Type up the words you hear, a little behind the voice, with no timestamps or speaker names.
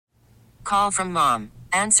call from mom.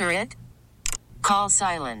 Answer it. Call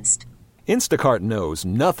silenced. Instacart knows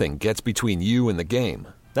nothing gets between you and the game.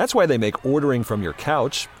 That's why they make ordering from your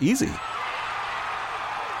couch easy.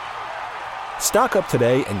 Stock up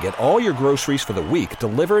today and get all your groceries for the week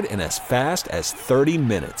delivered in as fast as 30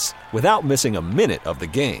 minutes without missing a minute of the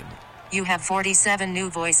game. You have 47 new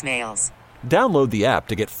voicemails. Download the app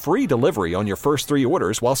to get free delivery on your first 3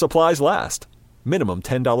 orders while supplies last. Minimum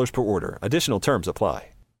 $10 per order. Additional terms apply.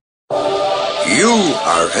 You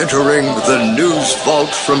are entering the News Vault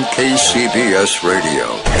from KCBS Radio.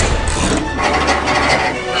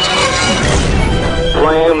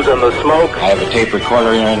 Flames and the smoke. I have a tape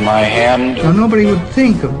recorder in my hand. Now, nobody would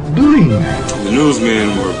think of doing that. The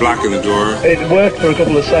newsmen were blocking the door. It worked for a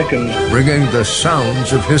couple of seconds. Bringing the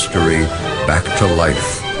sounds of history back to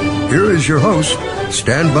life. Here is your host,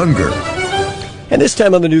 Stan Bunger. And this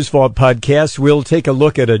time on the NewsVault podcast, we'll take a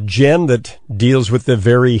look at a gem that deals with the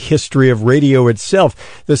very history of radio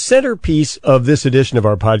itself. The centerpiece of this edition of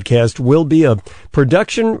our podcast will be a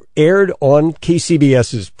production aired on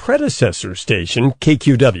KCBS's predecessor station,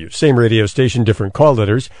 KQW. Same radio station, different call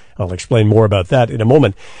letters. I'll explain more about that in a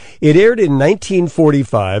moment. It aired in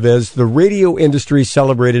 1945 as the radio industry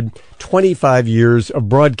celebrated 25 years of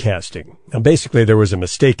broadcasting. Now, basically, there was a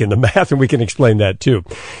mistake in the math, and we can explain that, too.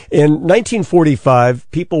 In 1945,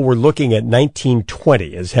 people were looking at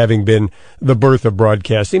 1920 as having been the birth of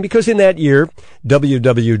broadcasting, because in that year,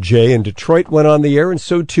 WWJ in Detroit went on the air, and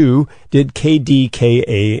so, too, did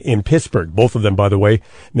KDKA in Pittsburgh. Both of them, by the way,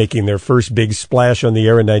 making their first big splash on the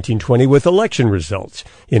air in 1920 with election results.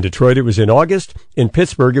 In Detroit, it was in August. In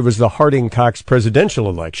Pittsburgh, it was the Harding-Cox presidential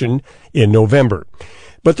election in November.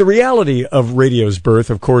 But the reality of radio's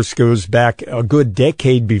birth, of course, goes back a good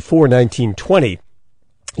decade before 1920.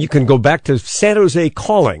 You can go back to San Jose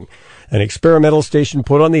Calling, an experimental station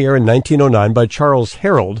put on the air in 1909 by Charles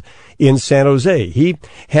Harold in San Jose. He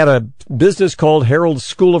had a business called Harold's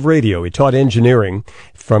School of Radio. He taught engineering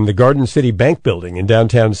from the Garden City Bank Building in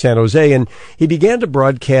downtown San Jose, and he began to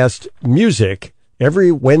broadcast music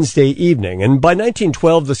every Wednesday evening. And by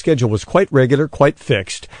 1912, the schedule was quite regular, quite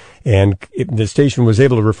fixed, and the station was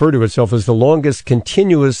able to refer to itself as the longest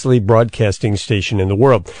continuously broadcasting station in the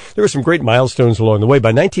world. There were some great milestones along the way. By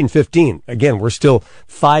 1915, again, we're still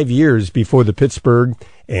 5 years before the Pittsburgh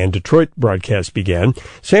and Detroit broadcast began.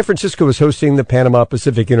 San Francisco was hosting the Panama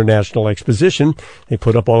Pacific International Exposition. They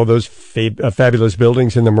put up all of those fabulous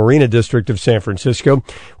buildings in the Marina District of San Francisco.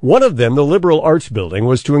 One of them, the Liberal Arts Building,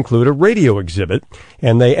 was to include a radio exhibit,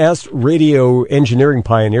 and they asked radio engineering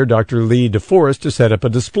pioneer Dr. Lee DeForest to set up a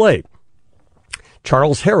display.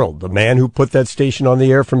 Charles Harold, the man who put that station on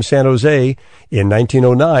the air from San Jose in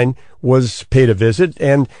 1909, was paid a visit,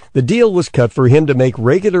 and the deal was cut for him to make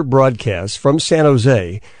regular broadcasts from San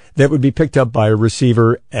Jose that would be picked up by a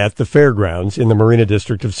receiver at the fairgrounds in the Marina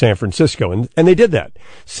District of San Francisco. And they did that.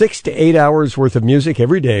 6 to 8 hours worth of music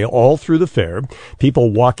every day, all through the fair.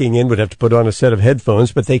 People walking in would have to put on a set of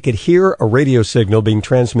headphones, but they could hear a radio signal being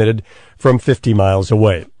transmitted from 50 miles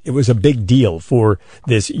away. It was a big deal for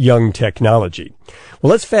this young technology. Well,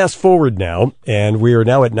 let's fast forward now, and we are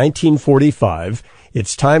now at 1945.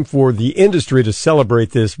 It's time for the industry to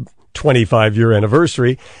celebrate this 25-year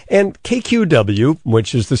anniversary, and KQW,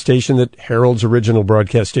 which is the station that Harold's original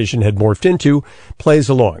broadcast station had morphed into, plays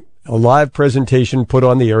along. A live presentation put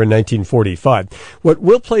on the air in 1945. What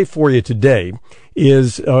we'll play for you today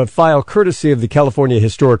is a file courtesy of the California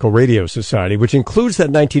Historical Radio Society, which includes that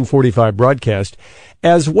 1945 broadcast,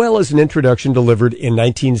 as well as an introduction delivered in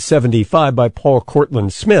 1975 by Paul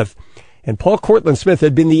Cortlandt Smith. And Paul Cortlandt Smith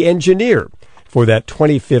had been the engineer for that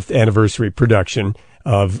 25th anniversary production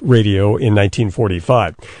of radio in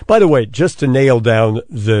 1945. By the way, just to nail down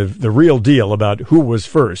the real deal about who was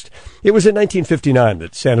first, it was in 1959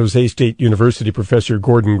 that San Jose State University professor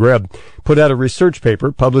Gordon Greb put out a research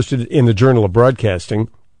paper, published it in the Journal of Broadcasting,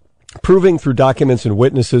 proving through documents and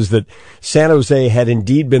witnesses that San Jose had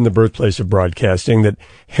indeed been the birthplace of broadcasting, that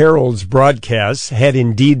Harold's broadcasts had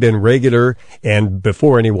indeed been regular and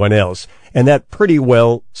before anyone else, and that pretty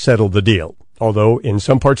well settled the deal. Although in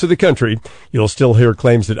some parts of the country, you'll still hear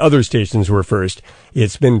claims that other stations were first.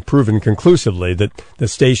 It's been proven conclusively that the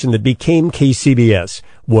station that became KCBS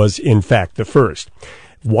was, in fact, the first.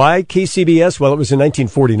 Why KCBS? Well, it was in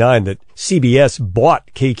 1949 that CBS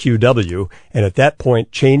bought KQW, and at that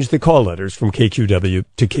point changed the call letters from KQW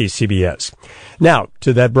to KCBS. Now,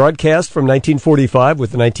 to that broadcast from 1945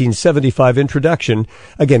 with the 1975 introduction,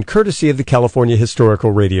 again, courtesy of the California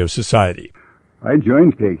Historical Radio Society. I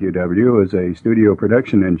joined KQW as a studio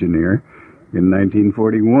production engineer in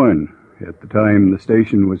 1941. At the time, the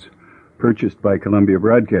station was purchased by Columbia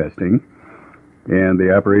Broadcasting, and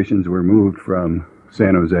the operations were moved from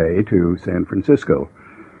San Jose to San Francisco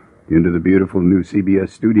into the beautiful new CBS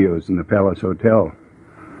studios in the Palace Hotel.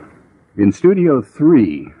 In Studio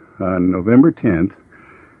 3, on November 10th,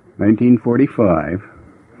 1945,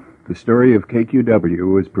 the story of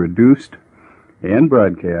KQW was produced and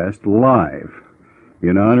broadcast live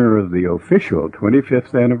in honor of the official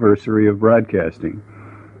 25th anniversary of broadcasting,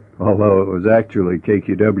 although it was actually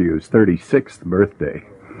KQW's 36th birthday.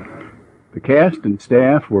 The cast and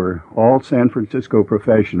staff were all San Francisco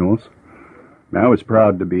professionals. I was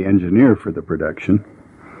proud to be engineer for the production.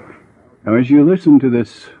 Now, as you listen to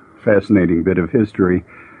this fascinating bit of history,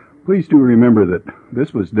 please do remember that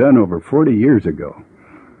this was done over 40 years ago,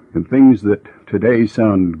 and things that today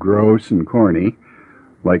sound gross and corny,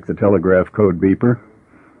 like the telegraph code beeper,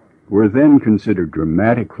 were then considered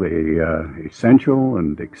dramatically essential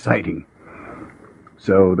and exciting.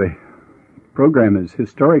 So the program is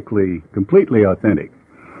historically completely authentic.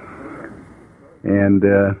 And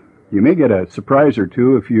you may get a surprise or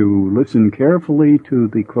two if you listen carefully to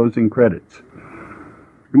the closing credits.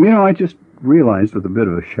 You know, I just realized with a bit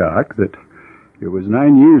of a shock that it was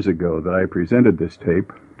 9 years ago that I presented this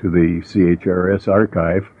tape to the CHRS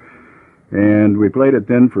archive, and we played it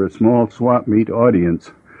then for a small swap meet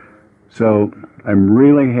audience. So I'm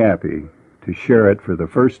really happy to share it for the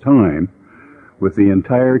first time with the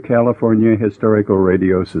entire California Historical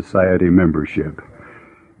Radio Society membership.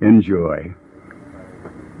 Enjoy.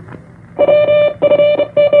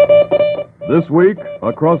 This week,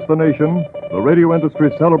 across the nation, the radio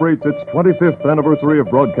industry celebrates its 25th anniversary of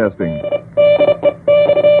broadcasting.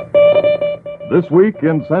 This week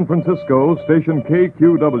in San Francisco, station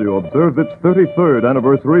KQW observed its 33rd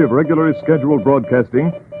anniversary of regularly scheduled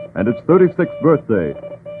broadcasting and its 36th birthday,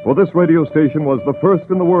 for this radio station was the first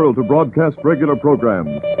in the world to broadcast regular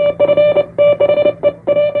programs.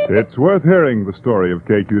 It's worth hearing the story of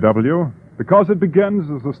KQW, because it begins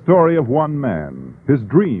as the story of one man, his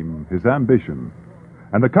dream, his ambition,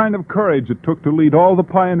 and the kind of courage it took to lead all the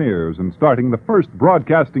pioneers in starting the first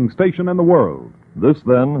broadcasting station in the world. This,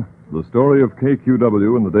 then, the story of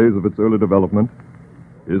KQW in the days of its early development,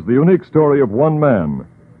 is the unique story of one man,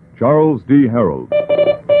 Charles D. Harold.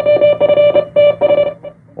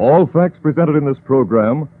 All facts presented in this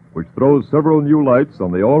program, which throws several new lights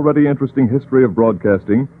on the already interesting history of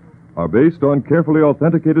broadcasting, are based on carefully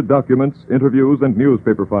authenticated documents, interviews, and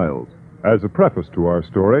newspaper files. As a preface to our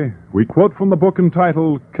story, we quote from the book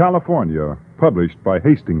entitled California, published by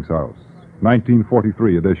Hastings House,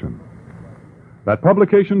 1943 edition. That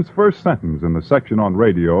publication's first sentence in the section on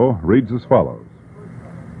radio reads as follows.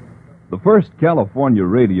 The first California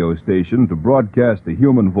radio station to broadcast the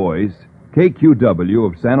human voice, KQW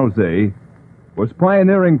of San Jose, was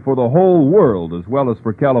pioneering for the whole world as well as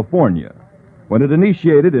for California when it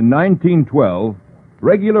initiated in 1912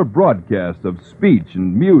 regular broadcasts of speech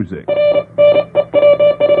and music.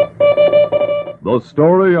 The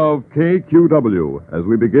story of KQW, as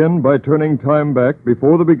we begin by turning time back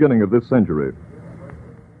before the beginning of this century.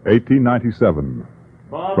 1897.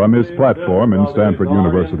 From his platform in Stanford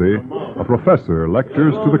University, a professor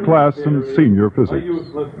lectures to the class in senior physics.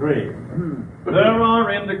 There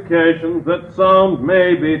are indications that sound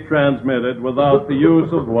may be transmitted without the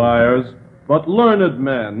use of wires, but learned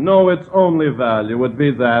men know its only value would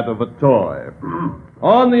be that of a toy.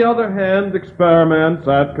 On the other hand, experiments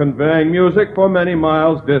at conveying music for many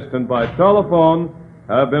miles distant by telephone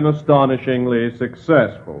have been astonishingly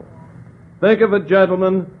successful. Think of it,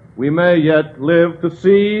 gentlemen, we may yet live to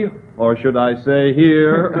see, or should I say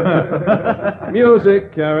hear,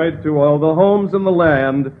 music carried to all the homes in the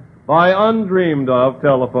land by undreamed-of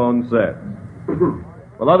telephone sets.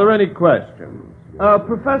 Well, are there any questions?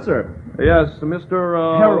 Professor. Yes,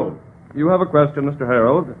 Mr. Harold. You have a question, Mr.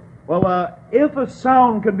 Harold? Well, if a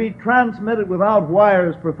sound can be transmitted without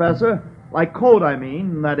wires, Professor, like code, I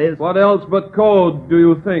mean, that is... What else but code do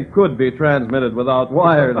you think could be transmitted without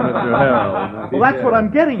wires, Mr. Harold? Well, that's what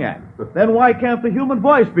I'm getting at. Then why can't the human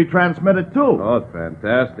voice be transmitted, too? Oh,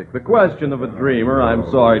 fantastic. The question of a dreamer, I'm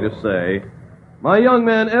sorry to say. My young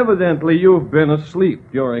man, evidently you've been asleep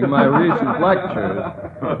during my recent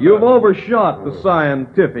lectures. You've overshot the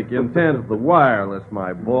scientific intent of the wireless,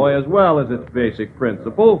 my boy, as well as its basic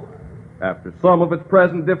principle. After some of its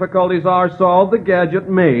present difficulties are solved, the gadget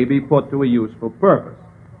may be put to a useful purpose.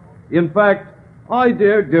 In fact, I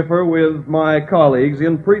dare differ with my colleagues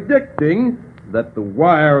in predicting that the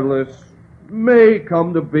wireless may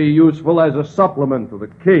come to be useful as a supplement to the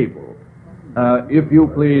cable. If you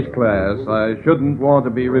please, class, I shouldn't want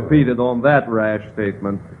to be repeated on that rash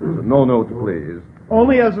statement. So no note, please.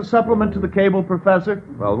 Only as a supplement to the cable, Professor?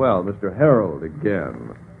 Well, Mr. Harold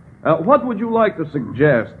again. What would you like to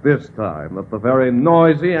suggest this time? That the very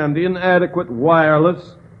noisy and inadequate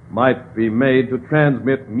wireless might be made to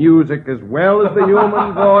transmit music as well as the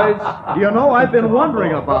human voice? You know, I've been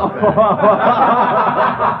wondering about that.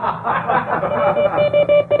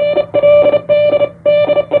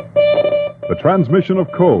 The transmission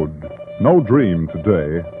of code, no dream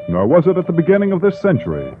today, nor was it at the beginning of this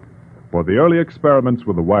century. For the early experiments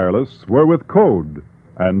with the wireless were with code,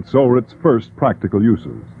 and so were its first practical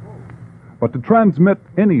uses. But to transmit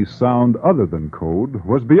any sound other than code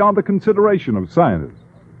was beyond the consideration of scientists.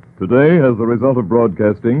 Today, as the result of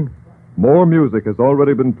broadcasting, more music has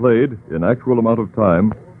already been played in actual amount of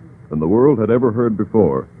time than the world had ever heard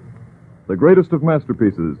before. The greatest of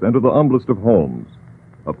masterpieces enter the humblest of homes.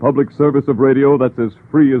 A public service of radio that's as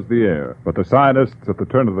free as the air. But the scientists at the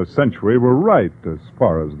turn of the century were right as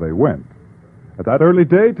far as they went. At that early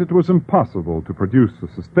date, it was impossible to produce the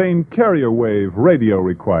sustained carrier wave radio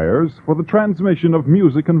requires for the transmission of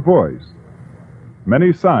music and voice.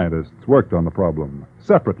 Many scientists worked on the problem,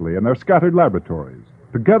 separately in their scattered laboratories,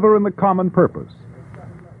 together in the common purpose.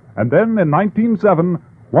 And then, in 1907,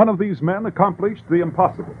 one of these men accomplished the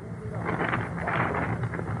impossible.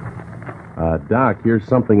 Doc, here's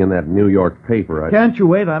something in that New York paper. Can't you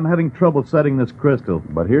wait? I'm having trouble setting this crystal.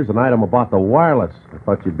 But here's an item about the wireless. I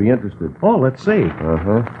thought you'd be interested. Oh, let's see.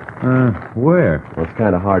 Where? Well, it's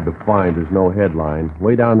kind of hard to find. There's no headline.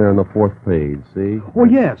 Way down there on the 4th page, see? Oh,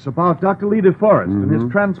 yes, about Dr. Lee DeForest and his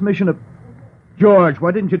transmission of... George,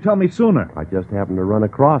 why didn't you tell me sooner? I just happened to run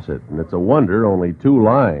across it, and it's a wonder, only 2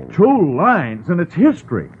 lines. 2 lines, and it's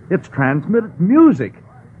history. It's transmitted music.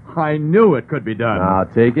 I knew it could be done. Now,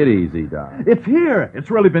 take it easy, Doc. It's here.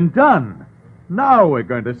 It's really been done. Now we're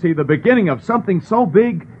going to see the beginning of something so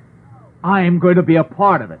big, I'm going to be a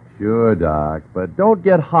part of it. Sure, Doc, but don't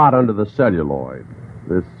get hot under the celluloid.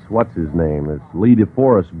 This, what's his name, this Lee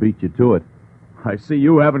DeForest beat you to it. I see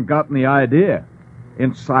you haven't gotten the idea.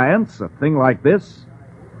 In science, a thing like this,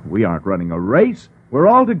 we aren't running a race. We're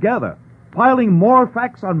all together, piling more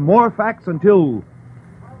facts on more facts until,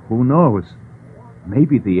 who knows,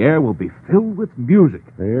 maybe the air will be filled with music.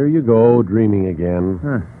 There you go, dreaming again.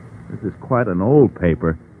 This is quite an old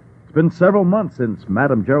paper. It's been several months since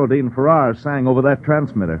Madame Geraldine Farrar sang over that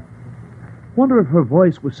transmitter. Wonder if her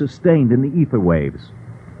voice was sustained in the ether waves.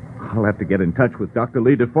 I'll have to get in touch with Dr.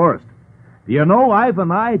 Lee DeForest. Do you know, I've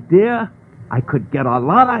an idea. I could get a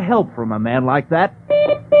lot of help from a man like that.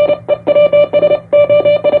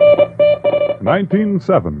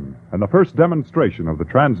 1907, and the first demonstration of the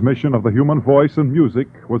transmission of the human voice and music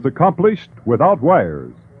was accomplished without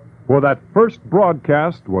wires. For that first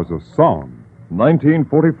broadcast was a song.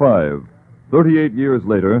 1945, 38 years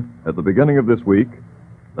later, at the beginning of this week,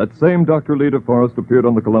 that same Dr. Lee DeForest appeared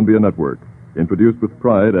on the Columbia Network, introduced with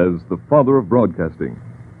pride as the father of broadcasting.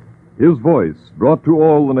 His voice brought to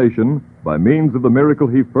all the nation by means of the miracle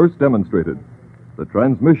he first demonstrated, the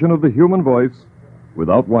transmission of the human voice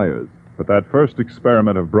without wires. But that first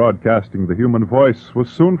experiment of broadcasting the human voice was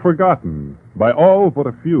soon forgotten by all but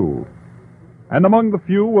a few. And among the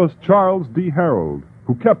few was Charles D. Harold,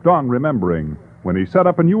 who kept on remembering when he set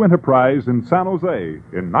up a new enterprise in San Jose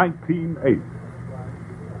in 1908.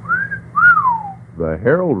 The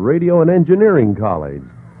Herald Radio and Engineering College.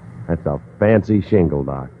 That's a fancy shingle,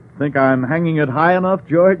 Doc. Think I'm hanging it high enough,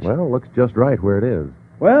 George? Well, looks just right where it is.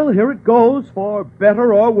 Well, here it goes, for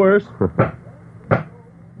better or worse.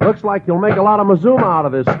 Looks like you'll make a lot of mazuma out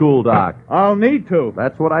of this school, Doc. I'll need to.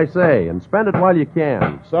 That's what I say, and spend it while you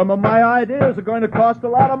can. Some of my ideas are going to cost a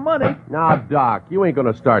lot of money. Now, Doc, you ain't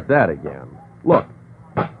going to start that again. Look,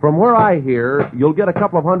 from where I hear, you'll get a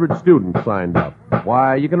couple of 100 students signed up.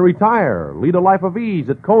 Why, you can retire, lead a life of ease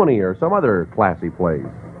at Coney or some other classy place.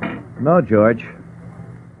 No, George.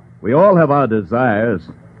 We all have our desires,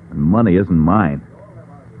 and money isn't mine.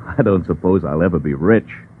 I don't suppose I'll ever be rich,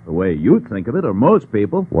 the way you think of it, or most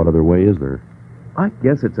people. What other way is there? I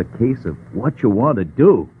guess it's a case of what you want to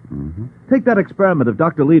do. Mm-hmm. Take that experiment of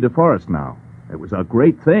Dr. Lee DeForest now. It was a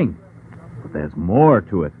great thing, but there's more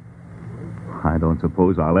to it. I don't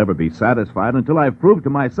suppose I'll ever be satisfied until I've proved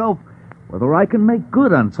to myself whether I can make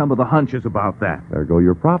good on some of the hunches about that. There go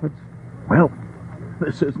your profits. Well,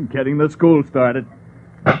 this isn't getting the school started.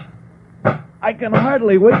 I can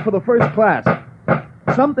hardly wait for the first class.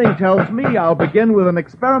 Something tells me I'll begin with an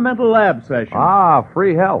experimental lab session. Ah,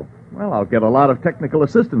 free help. Well, I'll get a lot of technical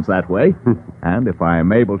assistance that way. And if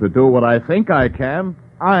I'm able to do what I think I can,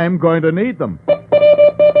 I'm going to need them.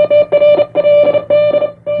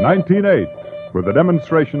 1908, with the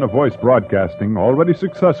demonstration of voice broadcasting already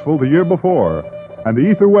successful the year before, and the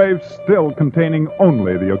ether waves still containing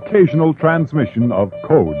only the occasional transmission of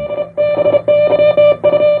code.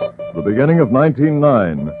 The beginning of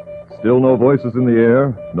 1909. Still no voices in the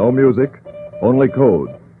air, no music, only code.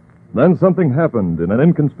 Then something happened in an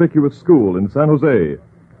inconspicuous school in San Jose,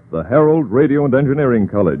 the Herald Radio and Engineering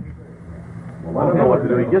College. I don't know what to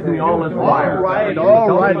do. He gives me all this wire.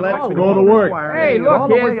 All right, let's go to work. Hey, look,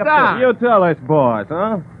 here's Doc. You tell us, boss,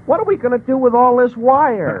 huh? What are we going to do with all this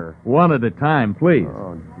wire? One at a time, please.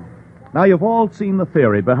 Now, you've all seen the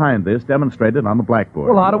theory behind this demonstrated on the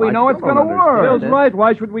blackboard. Well, how do we know it's going to work? Bill's right.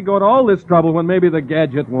 Why should we go to all this trouble when maybe the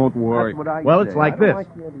gadget won't work? Well, it's like this.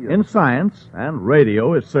 In science, and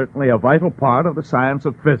radio is certainly a vital part of the science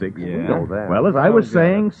of physics. We know that. Well, as I was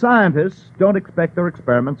saying, scientists don't expect their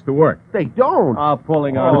experiments to work. They don't.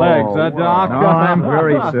 Pulling our legs, huh, Doc? No, I'm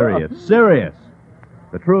very serious. Serious.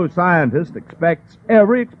 The true scientist expects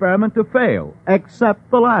every experiment to fail,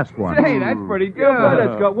 except the last one. Hey, that's pretty good.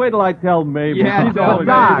 Let's go. Wait till I tell Mabel. Yeah, She's always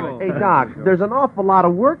Doc. able. Hey, Doc, there's an awful lot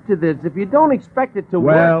of work to this. If you don't expect it to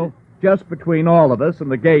work... Well, just between all of us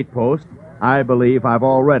and the gatepost, I believe I've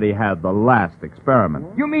already had the last experiment.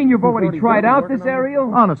 You mean you've already tried out this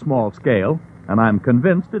aerial? On a small scale, and I'm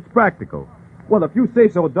convinced it's practical. Well, if you say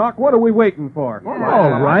so, Doc, what are we waiting for?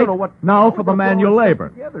 All right. Now for the manual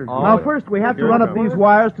labor. Now, first we have to run up these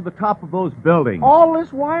wires to the top of those buildings. All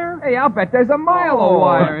this wire? Hey, I'll bet there's a mile of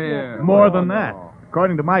wire here. More than that.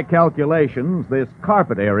 According to my calculations, this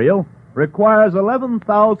carpet aerial requires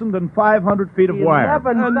 11,500 feet of wire.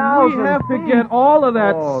 11,000. And we have to get all of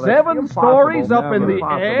that 7 stories up in the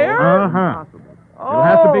air? Uh-huh. It'll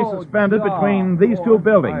have to be suspended between these two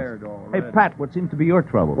buildings. Hey, Pat, what seems to be your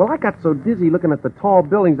trouble? Well, I got so dizzy looking at the tall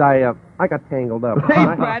buildings, I got tangled up. Hey,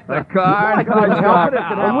 Pat, the car.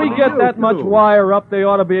 When we get that much wire up, they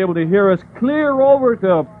ought to be able to hear us clear over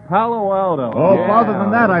to Palo Alto. Oh, farther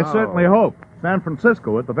than that, I certainly hope. San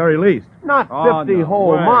Francisco, at the very least. Not 50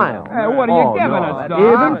 whole miles. Hey, what are you giving us, Doc?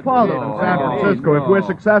 Even farther than San Francisco, if we're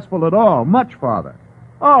successful at all. Much farther.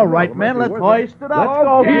 All right, men, let's hoist it up. Let's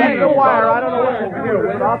go get the wire. I don't know what to do,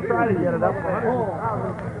 but I'll try to get it up.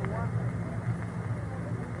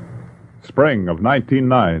 Spring of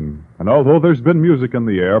 1909, and although there's been music in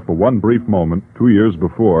the air for one brief moment 2 years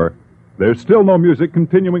before, there's still no music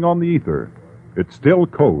continuing on the ether. It's still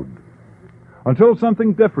code. Until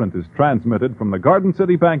something different is transmitted from the Garden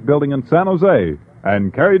City Bank building in San Jose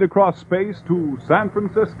and carried across space to San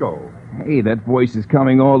Francisco. Hey, that voice is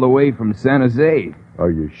coming all the way from San Jose.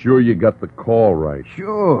 Are you sure you got the call right?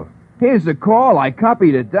 Sure. Here's the call. I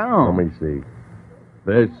copied it down. Let me see.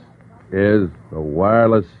 This is the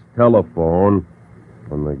wireless telephone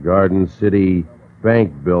from the Garden City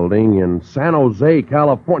Bank building in San Jose,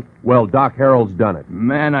 California. Well, Doc Harold's done it.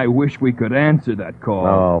 Man, I wish we could answer that call.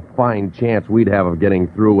 Oh, fine chance we'd have of getting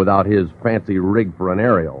through without his fancy rig for an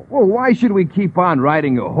aerial. Well, why should we keep on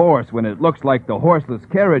riding a horse when it looks like the horseless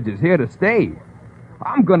carriage is here to stay?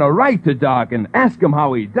 I'm gonna write to Doc and ask him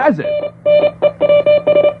how he does it.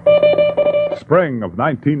 Spring of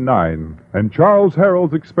 1909, and Charles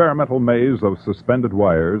Harold's experimental maze of suspended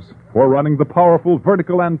wires for running the powerful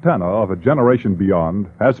vertical antenna of a generation beyond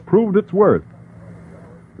has proved its worth.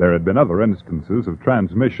 There had been other instances of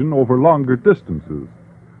transmission over longer distances,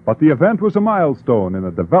 but the event was a milestone in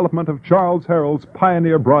the development of Charles Harold's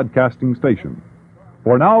pioneer broadcasting station.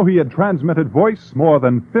 For now he had transmitted voice more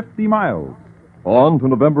than 50 miles. On to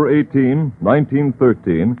November 18,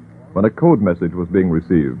 1913, when a code message was being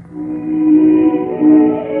received.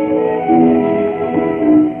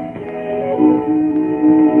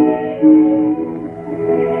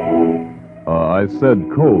 I said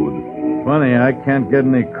code. Funny, I can't get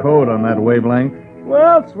any code on that wavelength.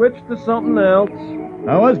 Well, switch to something else.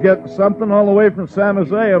 I was getting something all the way from San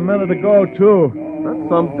Jose a minute ago, too. That's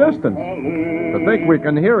some distance. I think we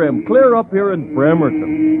can hear him clear up here in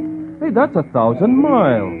Bremerton. Hey, that's 1,000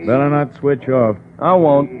 miles. Better not switch off. I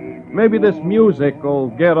won't. Maybe this music will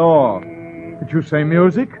get off. Did you say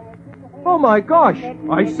music? Oh, my gosh.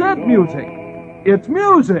 I said music. It's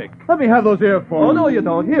music. Let me have those earphones. Oh, no, you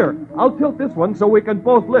don't. Here, I'll tilt this one so we can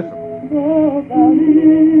both listen.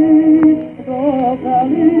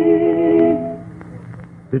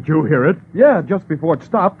 Did you hear it? Yeah, just before it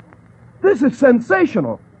stopped. This is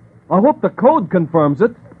sensational. I hope the code confirms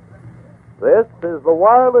it. This is the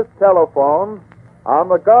wireless telephone on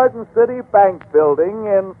the Garden City Bank building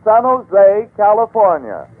in San Jose,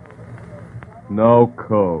 California. No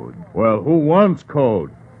code. Well, who wants code?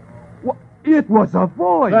 It was a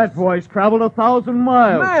voice. That voice traveled 1,000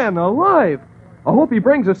 miles. Man alive. I hope he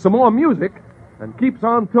brings us some more music and keeps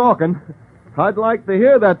on talking. I'd like to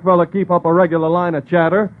hear that fella keep up a regular line of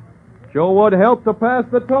chatter. Sure would help to pass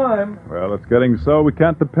the time. Well, it's getting so we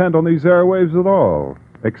can't depend on these airwaves at all.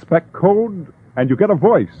 Expect code, and you get a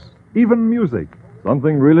voice, even music.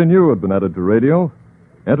 Something really new had been added to radio.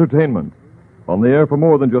 Entertainment. On the air for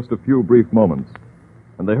more than just a few brief moments.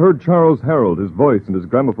 And they heard Charles Harold, his voice and his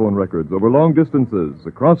gramophone records over long distances,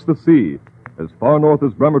 across the sea, as far north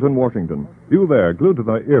as Bremerton, Washington. You there, glued to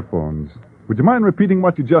the earphones. Would you mind repeating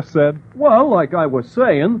what you just said? Well, like I was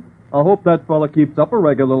saying, I hope that fella keeps up a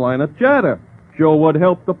regular line of chatter. Sure would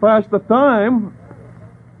help to pass the time.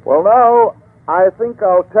 Well, now, I think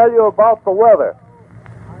I'll tell you about the weather.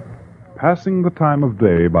 Passing the time of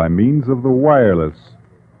day by means of the wireless.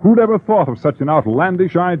 Who'd ever thought of such an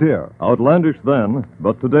outlandish idea? Outlandish then,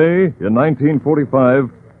 but today, in 1945,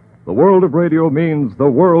 the world of radio means the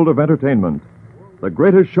world of entertainment. The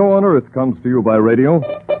greatest show on earth comes to you by radio.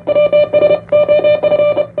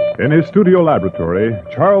 In his studio laboratory,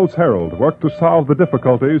 Charles Harold worked to solve the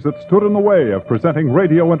difficulties that stood in the way of presenting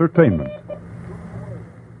radio entertainment.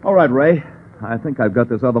 All right, Ray. I think I've got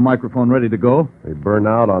this other microphone ready to go. They burn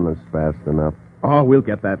out on us fast enough. Oh, we'll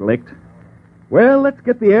get that licked. Well, let's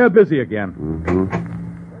get the air busy again.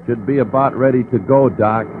 Mm-hmm. Should be about ready to go,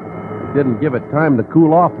 Doc. Didn't give it time to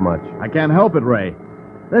cool off much. I can't help it, Ray.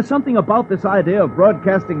 There's something about this idea of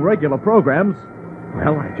broadcasting regular programs.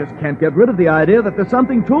 Well, I just can't get rid of the idea that there's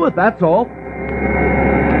something to it, that's all.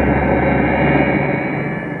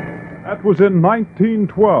 That was in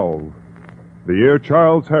 1912, the year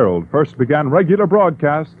Charles Harold first began regular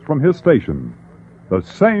broadcasts from his station. The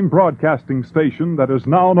same broadcasting station that is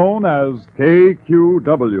now known as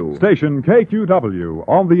KQW. Station KQW,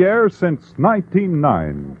 on the air since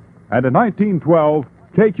 1909. And in 1912,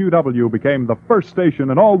 KQW became the first station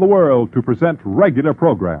in all the world to present regular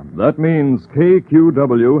programs. That means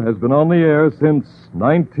KQW has been on the air since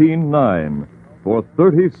 1909, for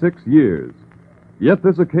 36 years. Yet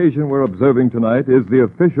this occasion we're observing tonight is the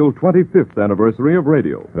official 25th anniversary of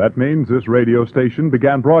radio. That means this radio station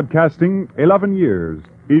began broadcasting 11 years,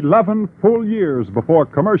 11 full years before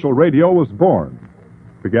commercial radio was born.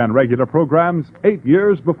 Began regular programs 8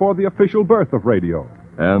 years before the official birth of radio.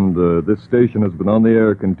 And this station has been on the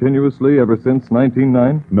air continuously ever since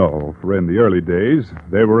 1909? No, for in the early days,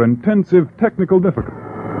 there were intensive technical difficulties.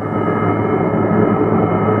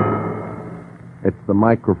 It's the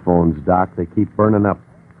microphones, Doc. They keep burning up.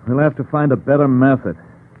 We'll have to find a better method.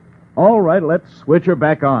 All right, let's switch her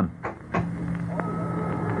back on.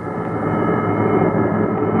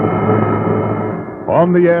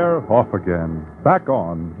 On the air, off again. Back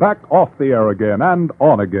on, back off the air again, and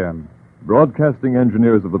on again. Broadcasting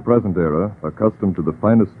engineers of the present era, accustomed to the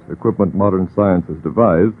finest equipment modern science has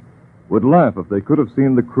devised, would laugh if they could have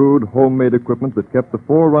seen the crude, homemade equipment that kept the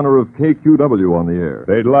forerunner of KQW on the air.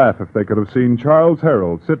 They'd laugh if they could have seen Charles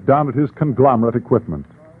Harold sit down at his conglomerate equipment.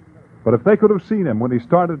 But if they could have seen him when he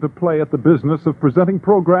started to play at the business of presenting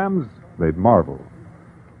programs, they'd marvel.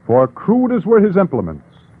 For crude as were his implements,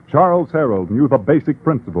 Charles Harold knew the basic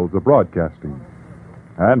principles of broadcasting.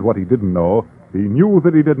 And what he didn't know, he knew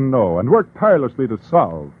that he didn't know, and worked tirelessly to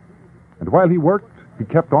solve. And while he worked, he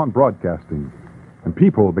kept on broadcasting. And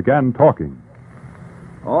people began talking.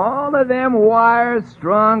 All of them wires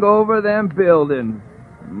strung over them buildings.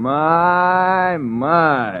 My.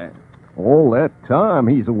 All that time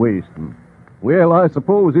he's a-wasting. Well, I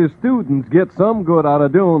suppose his students get some good out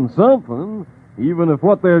of doing something, even if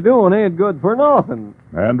what they're doing ain't good for nothing.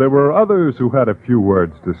 And there were others who had a few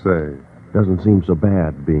words to say. Doesn't seem so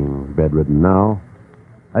bad being bedridden now.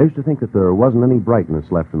 I used to think that there wasn't any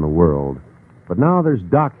brightness left in the world. But now there's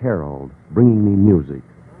Doc Harold bringing me music.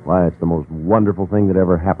 Why, it's the most wonderful thing that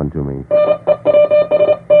ever happened to me.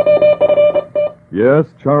 Yes,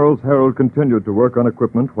 Charles Harold continued to work on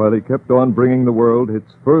equipment while he kept on bringing the world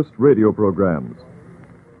its first radio programs.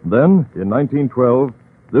 Then, in 1912,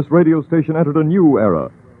 this radio station entered a new era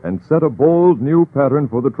and set a bold new pattern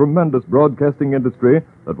for the tremendous broadcasting industry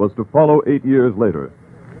that was to follow 8 years later.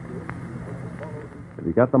 Have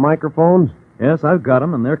you got the microphones? Yes, I've got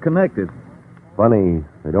them, and they're connected. Funny,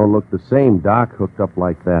 they don't look the same, Doc, hooked up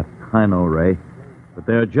like that. I know, Ray. But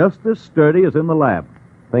they're just as sturdy as in the lab.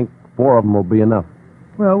 Think 4 of them will be enough.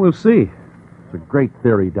 Well, we'll see. It's a great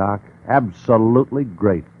theory, Doc. Absolutely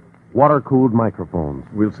great. Water-cooled microphones.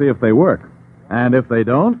 We'll see if they work. And if they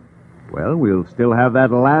don't, well, we'll still have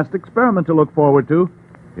that last experiment to look forward to.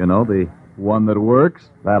 You know, the one that works.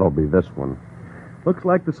 That'll be this one. Looks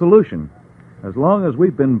like the solution. As long as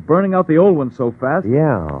we've been burning out the old ones so fast.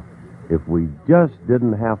 Yeah. If we just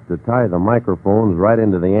didn't have to tie the microphones right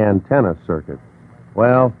into the antenna circuit.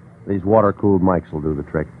 Well, these water-cooled mics will do the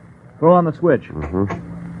trick. Throw on the switch. Mm-hmm.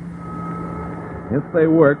 If they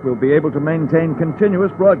work, we'll be able to maintain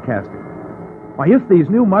continuous broadcasting. Why, if these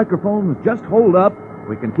new microphones just hold up,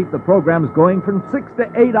 we can keep the programs going from 6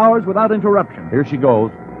 to 8 hours without interruption. Here she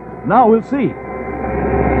goes. Now we'll see.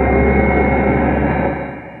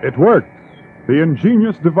 It worked. The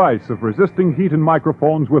ingenious device of resisting heat in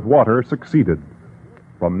microphones with water succeeded.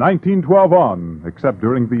 From 1912 on, except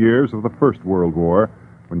during the years of the First World War,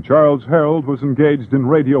 when Charles Herald was engaged in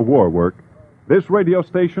radio war work, this radio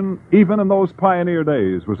station, even in those pioneer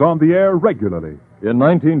days, was on the air regularly. In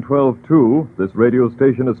 1912, too, this radio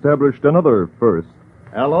station established another first.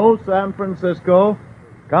 Hello, San Francisco.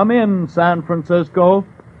 Come in, San Francisco.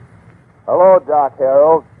 Hello, Doc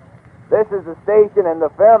Harold. This is the station in the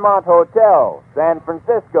Fairmont Hotel, San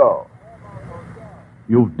Francisco.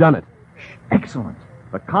 You've done it. Excellent.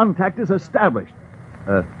 The contact is established.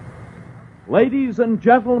 Ladies and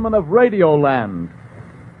gentlemen of Radioland,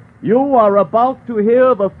 you are about to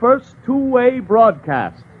hear the first two-way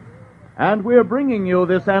broadcast. And we're bringing you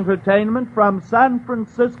this entertainment from San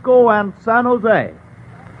Francisco and San Jose.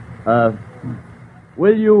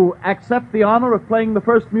 Will you accept the honor of playing the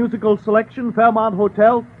first musical selection, Fairmont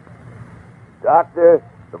Hotel? Doctor,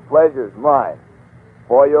 the pleasure's mine.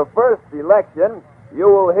 For your first selection, you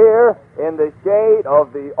will hear In the Shade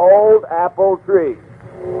of the Old Apple Tree.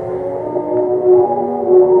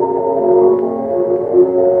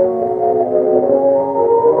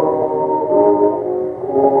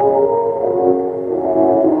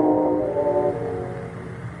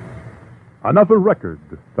 Another record,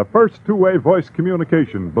 the first two-way voice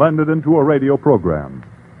communication blended into a radio program.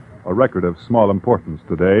 A record of small importance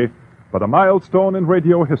today, but a milestone in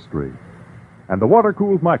radio history. And the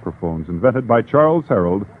water-cooled microphones invented by Charles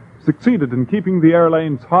Herald succeeded in keeping the air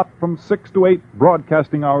lanes hot from 6 to 8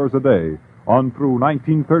 broadcasting hours a day, on through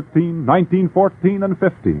 1913, 1914, and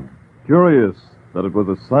 15. Curious that it was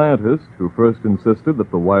a scientist who first insisted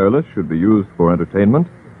that the wireless should be used for entertainment.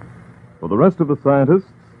 For the rest of the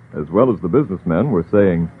scientists, as well as the businessmen, were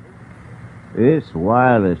saying, "This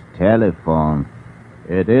wireless telephone,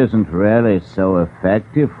 it isn't really so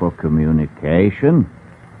effective for communication.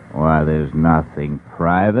 Why, there's nothing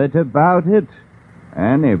private about it.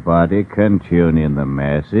 Anybody can tune in the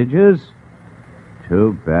messages.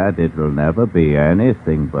 Too bad it will never be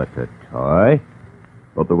anything but a toy."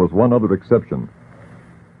 But there was one other exception.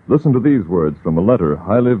 Listen to these words from a letter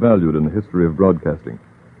highly valued in the history of broadcasting.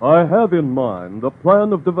 I have in mind a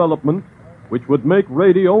plan of development which would make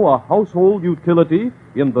radio a household utility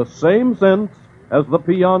in the same sense as the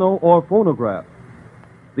piano or phonograph.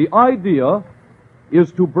 The idea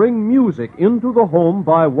is to bring music into the home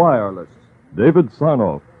by wireless. David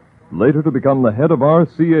Sarnoff, later to become the head of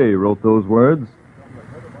RCA, wrote those words.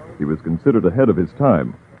 He was considered ahead of his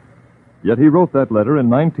time. Yet he wrote that letter in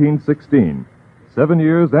 1916, 7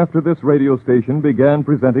 years after this radio station began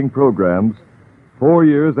presenting programs, 4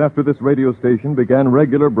 years after this radio station began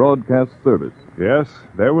regular broadcast service. Yes,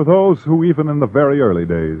 there were those who even in the very early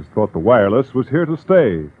days thought the wireless was here to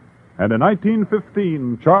stay. And in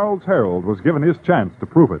 1915, Charles Herald was given his chance to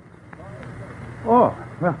prove it. Oh,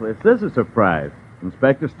 well, this is a surprise.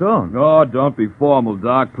 Inspector Stone. Oh, don't be formal,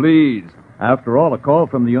 Doc, please. After all, a call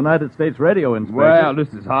from the United States Radio Inspector. Well,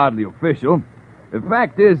 this is hardly official. The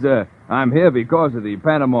fact is, I'm here because of the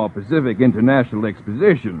Panama Pacific International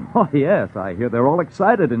Exposition. Oh, yes, I hear they're all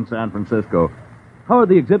excited in San Francisco. How are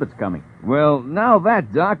the exhibits coming? Well, now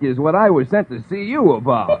that, Doc, is what I was sent to see you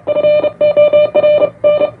about.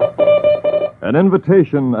 An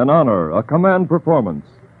invitation, an honor, a command performance,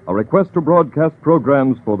 a request to broadcast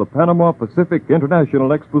programs for the Panama Pacific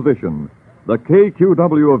International Exposition. The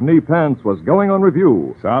KQW of Knee Pants was going on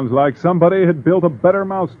review. Sounds like somebody had built a better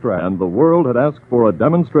mousetrap. And the world had asked for a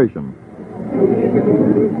demonstration.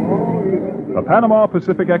 The Panama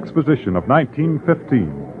Pacific Exposition of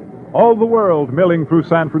 1915. All the world milling through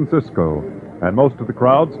San Francisco, and most of the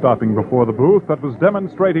crowd stopping before the booth that was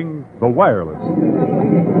demonstrating the wireless.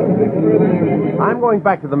 I'm going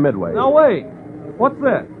back to the Midway. Now, wait. What's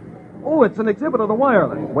that? Oh, it's an exhibit of the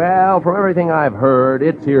wireless. Well, from everything I've heard,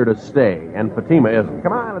 it's here to stay, and Fatima isn't.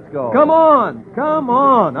 Come on, let's go. Come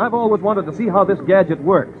on. I've always wanted to see how this gadget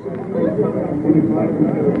works.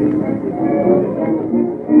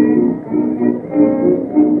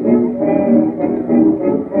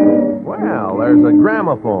 Well, there's a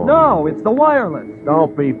gramophone. No, it's the wireless.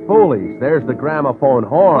 Don't be foolish. There's the gramophone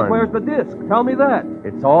horn. But where's the disc? Tell me that.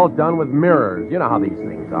 It's all done with mirrors. You know how these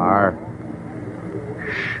things are.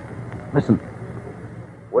 Shh. Listen.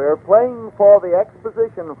 We're playing for the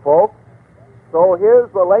exposition, folks. So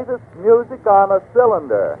here's the latest music on a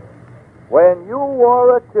cylinder. When you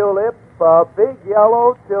wore a tulip, a big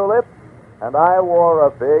yellow tulip, and I wore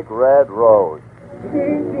a big red rose.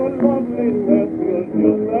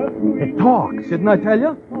 It talks, didn't I tell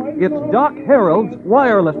you? It's Doc Harold's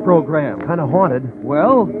wireless program. Kind of haunted.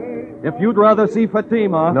 Well, if you'd rather see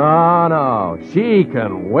Fatima... No, she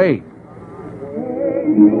can wait.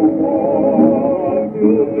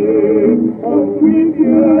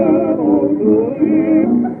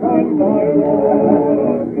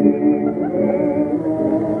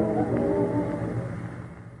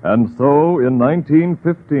 And so, in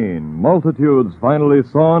 1915, multitudes finally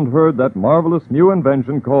saw and heard that marvelous new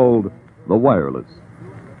invention called the wireless.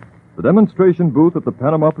 The demonstration booth at the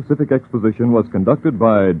Panama Pacific Exposition was conducted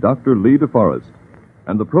by Dr. Lee DeForest,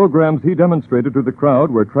 and the programs he demonstrated to the crowd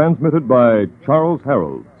were transmitted by Charles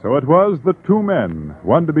Harold. So it was that two men,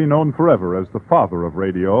 one to be known forever as the father of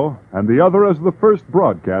radio, and the other as the first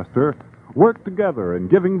broadcaster, worked together in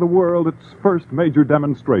giving the world its first major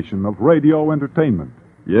demonstration of radio entertainment.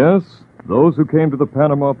 Yes, those who came to the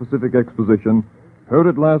Panama Pacific Exposition heard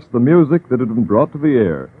at last the music that had been brought to the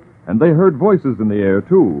air, and they heard voices in the air,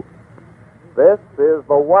 too. This is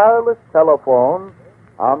the wireless telephone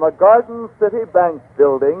on the Garden City Bank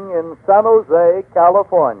building in San Jose,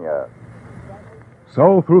 California.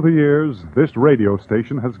 So, through the years, this radio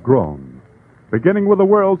station has grown, beginning with the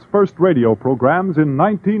world's first radio programs in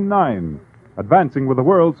 1909, advancing with the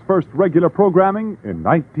world's first regular programming in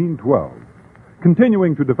 1912,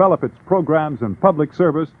 continuing to develop its programs and public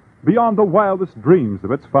service beyond the wildest dreams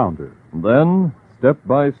of its founder. Then, step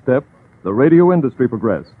by step, the radio industry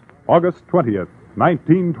progressed. August 20th,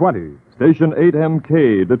 1920. Station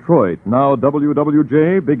 8MK, Detroit, now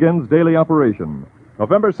WWJ, begins daily operation.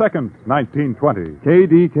 November 2nd, 1920.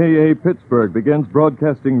 KDKA Pittsburgh begins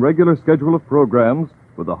broadcasting regular schedule of programs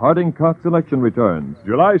with the Harding-Cox election returns.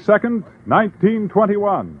 July 2nd,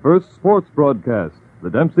 1921. First sports broadcast,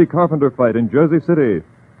 the Dempsey-Carpenter fight in Jersey City.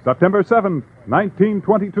 September 7th,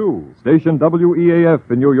 1922. Station WEAF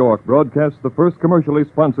in New York broadcasts the first commercially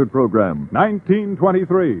sponsored program.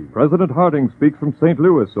 1923. President Harding speaks from St.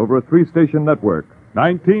 Louis over a 3-station network.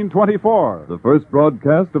 1924. The first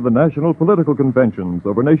broadcast of the National Political Conventions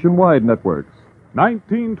over nationwide networks.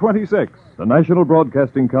 1926. The National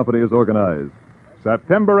Broadcasting Company is organized.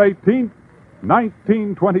 September 18th,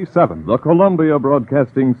 1927. The Columbia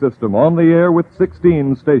Broadcasting System on the air with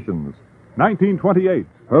 16 stations. 1928.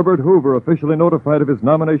 Herbert Hoover officially notified of his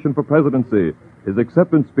nomination for presidency. His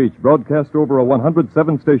acceptance speech broadcast over a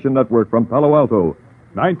 107-station network from Palo Alto.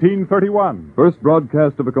 1931. First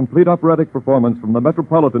broadcast of a complete operatic performance from the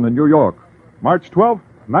Metropolitan in New York. March 12th,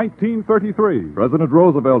 1933. President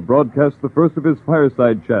Roosevelt broadcast the first of his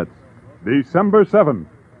fireside chats. December 7th,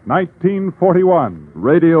 1941.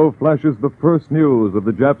 Radio flashes the first news of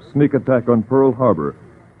the Japs' sneak attack on Pearl Harbor.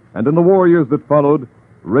 And in the war years that followed,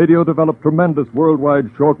 radio developed tremendous worldwide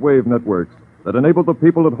shortwave networks that enabled the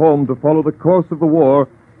people at home to follow the course of the war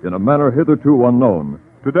in a manner hitherto unknown.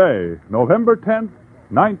 Today, November 10th,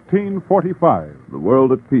 1945. The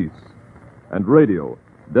world at peace. And radio,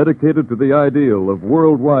 dedicated to the ideal of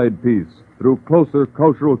worldwide peace through closer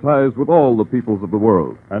cultural ties with all the peoples of the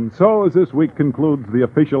world. And so, as this week concludes the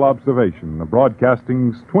official observation of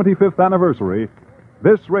broadcasting's 25th anniversary,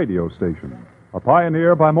 this radio station, a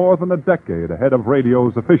pioneer by more than a decade ahead of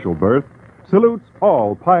radio's official birth, salutes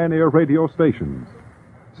all pioneer radio stations.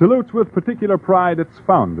 Salutes with particular pride its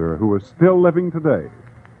founder, who is still living today,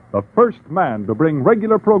 the first man to bring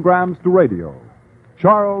regular programs to radio,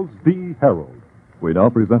 Charles D. Harold. We now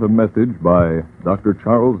present a message by Dr.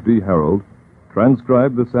 Charles D. Harold,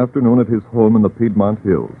 transcribed this afternoon at his home in the Piedmont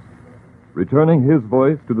Hills, returning his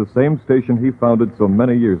voice to the same station he founded so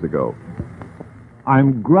many years ago.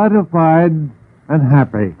 I'm gratified and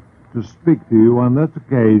happy to speak to you on this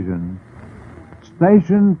occasion.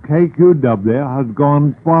 Station KQW has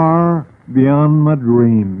gone far beyond my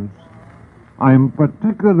dreams. I'm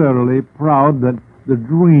particularly proud that the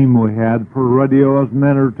dream we had for radio as an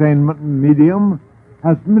entertainment medium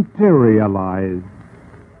has materialized.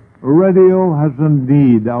 Radio has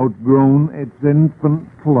indeed outgrown its infant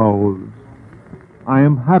clothes. I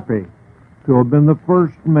am happy to have been the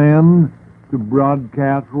first man to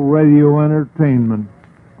broadcast radio entertainment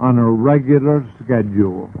on a regular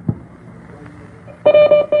schedule.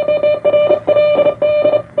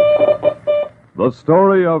 The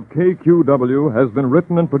story of KQW has been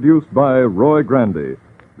written and produced by Roy Grandy.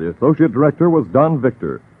 The associate director was Don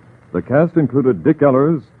Victor. The cast included Dick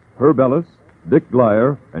Ellers, Herb Ellis, Dick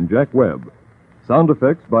Glyer, and Jack Webb. Sound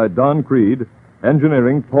effects by Don Creed.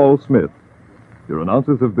 Engineering, Paul Smith. Your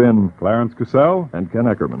announcers have been Clarence Cassell and Ken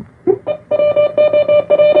Eckerman.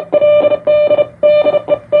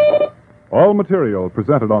 All material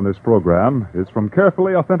presented on this program is from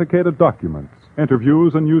carefully authenticated documents,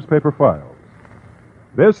 interviews, and newspaper files.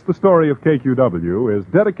 This, the story of KQW, is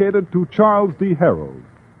dedicated to Charles D. Harold,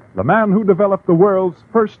 the man who developed the world's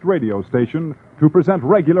first radio station to present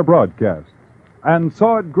regular broadcasts, and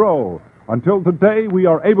saw it grow Until today, we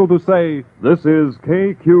are able to say, this is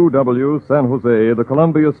KQW San Jose, the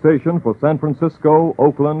Columbia station for San Francisco,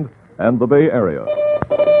 Oakland, and the Bay Area.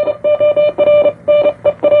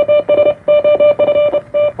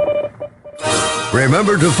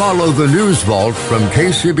 Remember to follow the News Vault from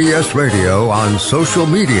KCBS Radio on social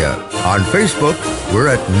media. On Facebook, we're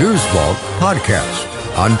at News Vault Podcast.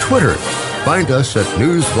 On Twitter, find us at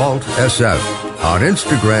News Vault SF. On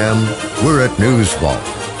Instagram, we're at News Vault.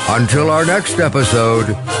 Until our next episode,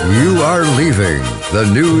 you are leaving the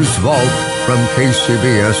News Vault from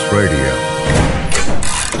KCBS Radio.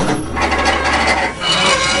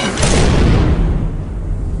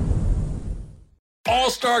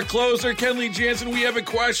 All-star closer Kenley Jansen, we have a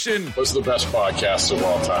question. What's the best podcast of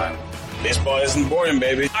all time? Baseball isn't boring,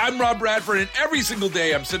 baby. I'm Rob Bradford, and every single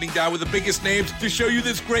day I'm sitting down with the biggest names to show you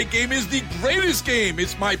this great game is the greatest game.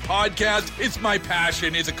 It's my podcast. It's my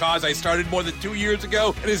passion. It's a cause I started more than 2 years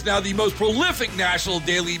ago and is now the most prolific national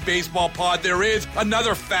daily baseball pod there is.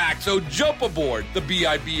 Another fact, so jump aboard the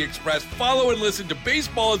BIB Express. Follow and listen to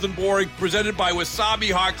Baseball Isn't Boring, presented by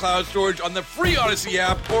Wasabi Hot Cloud Storage on the free Odyssey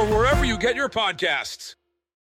app or wherever you get your podcasts.